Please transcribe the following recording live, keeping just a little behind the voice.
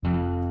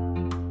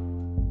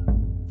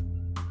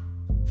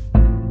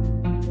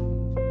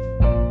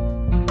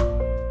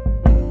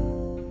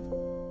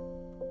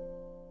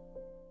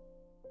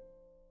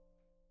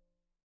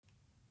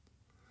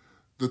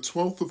The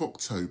 12th of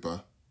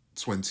October,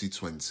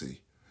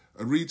 2020,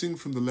 a reading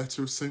from the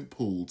letter of St.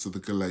 Paul to the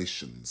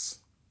Galatians.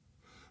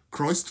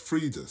 Christ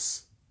freed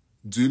us.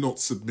 Do not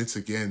submit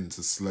again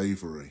to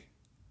slavery.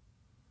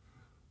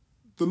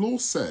 The law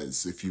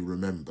says, if you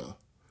remember,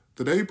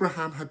 that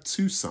Abraham had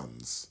two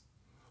sons,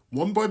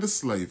 one by the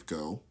slave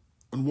girl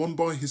and one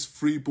by his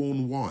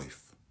freeborn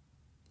wife.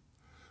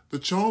 The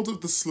child of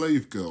the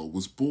slave girl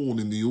was born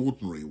in the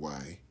ordinary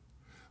way.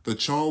 The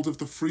child of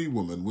the free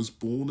woman was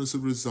born as a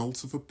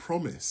result of a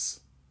promise.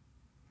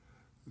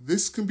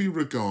 This can be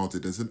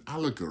regarded as an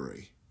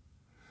allegory.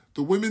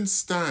 The women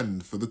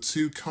stand for the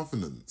two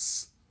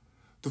covenants.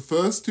 The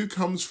first, who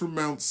comes from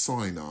Mount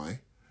Sinai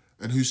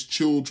and whose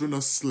children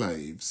are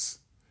slaves,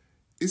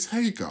 is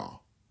Hagar.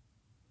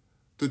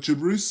 The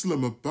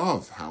Jerusalem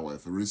above,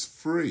 however, is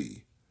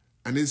free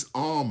and is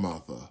our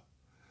mother,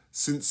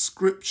 since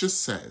Scripture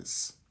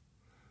says,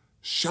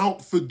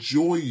 "Shout for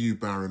joy, you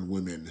barren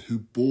women who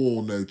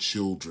bore no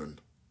children.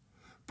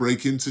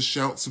 Break into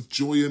shouts of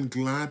joy and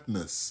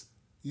gladness,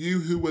 you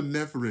who were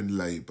never in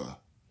labour.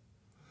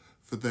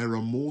 For there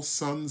are more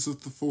sons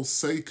of the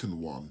forsaken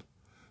one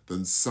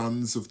than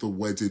sons of the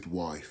wedded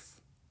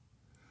wife."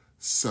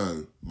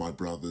 So, my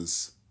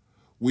brothers,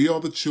 we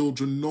are the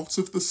children not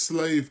of the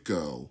slave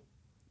girl,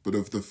 but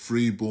of the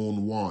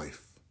freeborn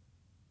wife.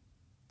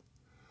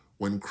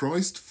 When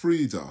Christ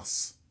freed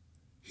us,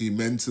 he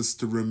meant us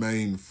to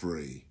remain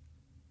free.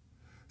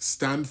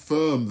 Stand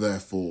firm,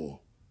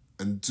 therefore,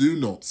 and do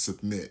not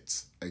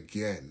submit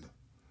again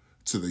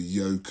to the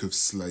yoke of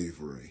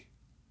slavery.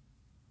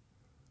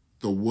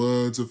 The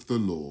word of the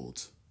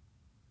Lord.